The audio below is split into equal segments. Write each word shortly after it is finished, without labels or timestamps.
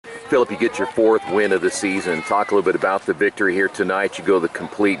Phillip, you get your 4th win of the season. Talk a little bit about the victory here tonight. You go the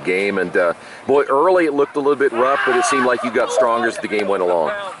complete game, and boy, early it looked a little bit rough, but it seemed like you got stronger as the game went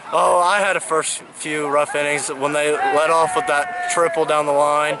along. Oh, I had a first few rough innings when they let off with that triple down the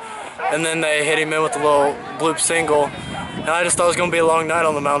line, and then they hit him in with a little bloop single. And I just thought it was going to be a long night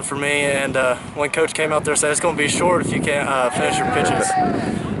on the mound for me, and when Coach came out there and said it's going to be short if you can't finish your pitches,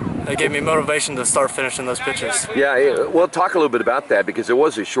 it gave me motivation to start finishing those pitches. Yeah, well, talk a little bit about that, because it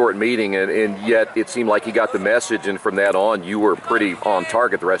was a short meeting, and yet it seemed like you got the message, and from that on, you were pretty on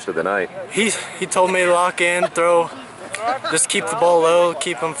target the rest of the night. He told me to lock in, throw, just keep the ball low,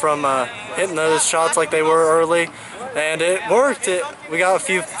 keep them from hitting those shots like they were early, and it worked. We got a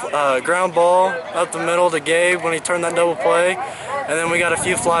few ground ball up the middle to Gabe when he turned that double play, and then we got a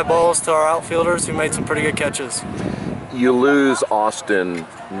few fly balls to our outfielders who made some pretty good catches. You lose Austin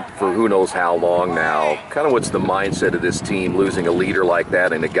for who knows how long now. Kind of what's the mindset of this team, losing a leader like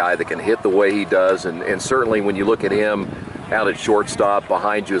that and a guy that can hit the way he does, and certainly when you look at him out at shortstop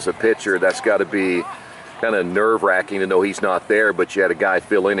behind you as a pitcher, that's got to be kind of nerve-wracking to know he's not there, but you had a guy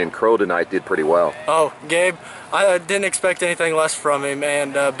fill in, and Crow tonight did pretty well. Oh, Gabe, I didn't expect anything less from him,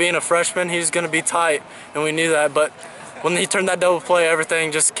 and being a freshman, he was going to be tight, and we knew that, but when he turned that double play,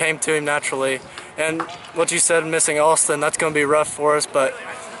 everything just came to him naturally. And what you said, missing Austin, that's going to be rough for us, but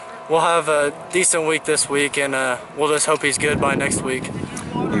we'll have a decent week this week, and we'll just hope he's good by next week.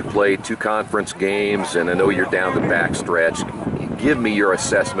 You played 2 conference games, and I know you're down the backstretch. Give me your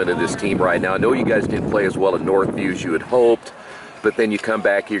assessment of this team right now. I know you guys didn't play as well at Northview as you had hoped, but then you come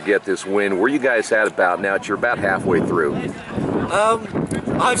back here, get this win. Where you guys at about now? You're about halfway through.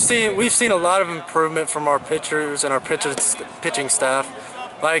 We've seen a lot of improvement from our pitchers and our pitching staff.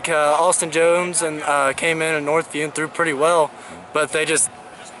 Like Austin Jones and came in Northview and threw pretty well, but they just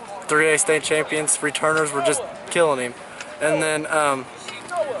 3A state champions returners were just killing him. And then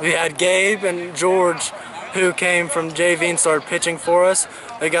we had Gabe and George, who came from JV and started pitching for us.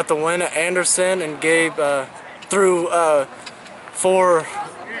 They got the win at Anderson, and Gabe threw 4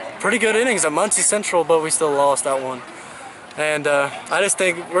 pretty good innings at Muncie Central, but we still lost that one. And I just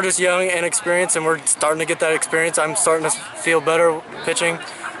think we're just young and inexperienced, and we're starting to get that experience. I'm starting to feel better pitching,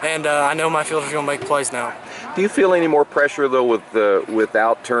 and I know my fielders are going to make plays now. Do you feel any more pressure, though,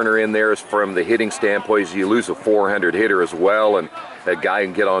 without Turner in there from the hitting standpoint? You lose a 400 hitter as well, and a guy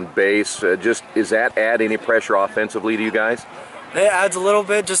can get on base. Does that add any pressure offensively to you guys? It adds a little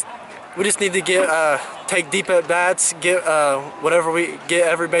bit. We just need to take deep at bats, get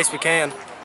every base we can.